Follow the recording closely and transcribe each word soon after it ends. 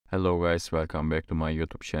Hello guys, welcome back to my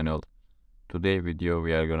YouTube channel. Today video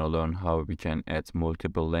we are gonna learn how we can add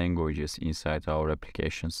multiple languages inside our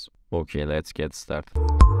applications. Okay, let's get started.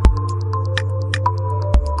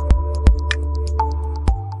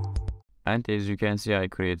 And as you can see, I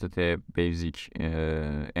created a basic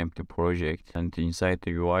empty project, and inside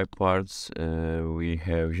the UI parts we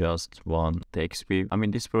have just one text view. I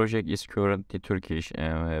mean, this project is currently Turkish,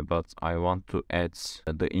 but I want to add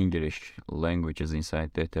the English languages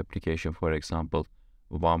inside that application. For example,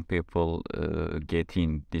 when people get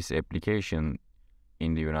in this application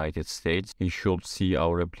in the United States, he should see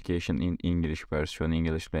our application in English version,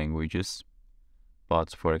 English languages.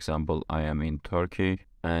 But for example, I am in Turkey,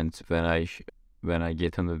 and when I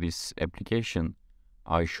get into this application,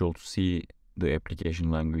 I should see the application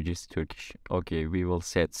language is Turkish. Okay, we will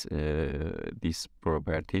set these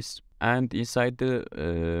properties. And inside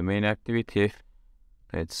the main activity,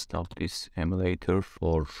 let's stop this emulator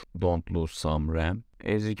or don't lose some RAM.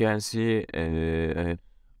 As you can see,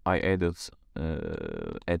 I added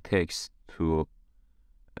a text to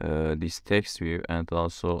this text view, and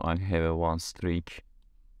also I have one string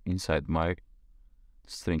inside my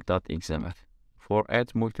string.xml. For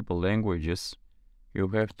add multiple languages, you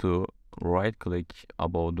have to right click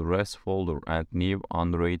above the rest folder and new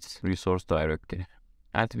unread resource directory,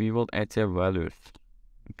 and we will add a value,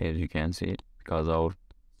 as you can see, because our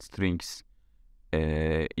strings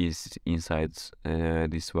is inside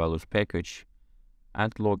this values package.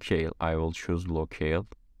 And locale, I will choose locale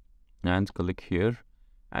and click here,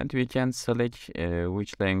 and we can select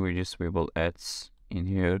which languages we will add. In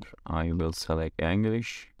here I will select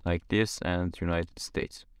English like this and United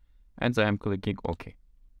States, and I am clicking OK.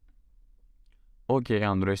 Okay,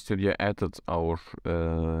 Android Studio added our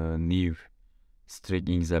new string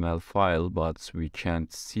XML file, but we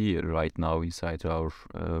can't see it right now inside our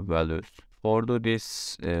values. For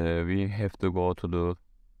this, we have to go to the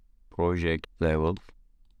project level.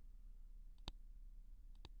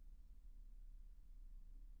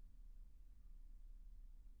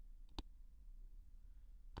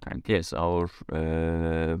 And yes, our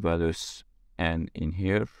values end in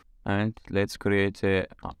here. And let's create a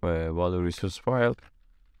value resource file,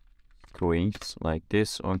 strings like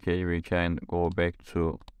this. Okay, we can go back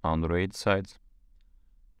to Android side.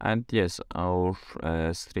 And yes, our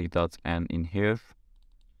string.end in here.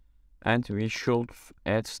 And we should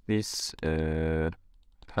add this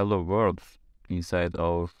hello world inside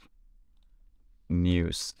our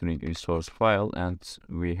new string resource file, and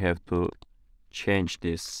we have to change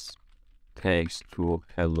this text to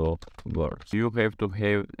hello world. You have to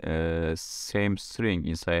have same string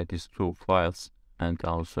inside these two files, and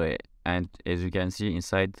also and as you can see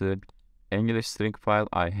inside the English string file,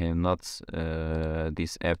 I have not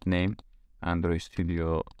this app name. Android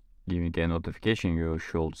Studio giving a notification you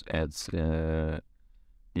should add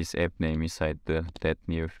this app name inside that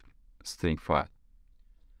new string file.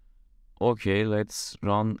 Okay, let's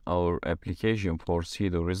run our application for see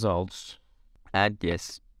the results. And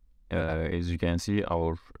yes, as you can see,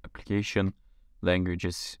 our application language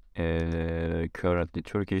is currently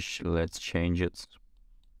Turkish. Let's change it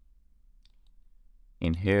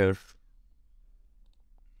in here.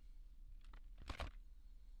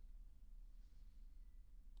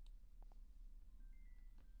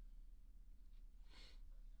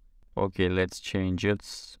 Okay, let's change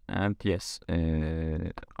it. And yes,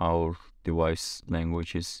 our device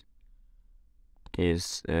language is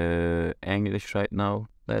English right now.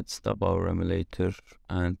 Let's stop our emulator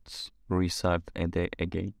and restart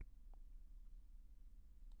again.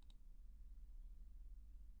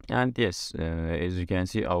 And yes, as you can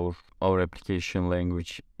see, our application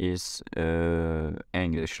language is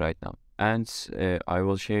English right now. And I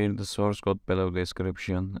will share the source code below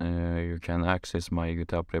description. You can access my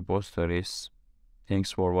GitHub repositories.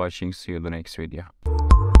 Thanks for watching. See you in the next video.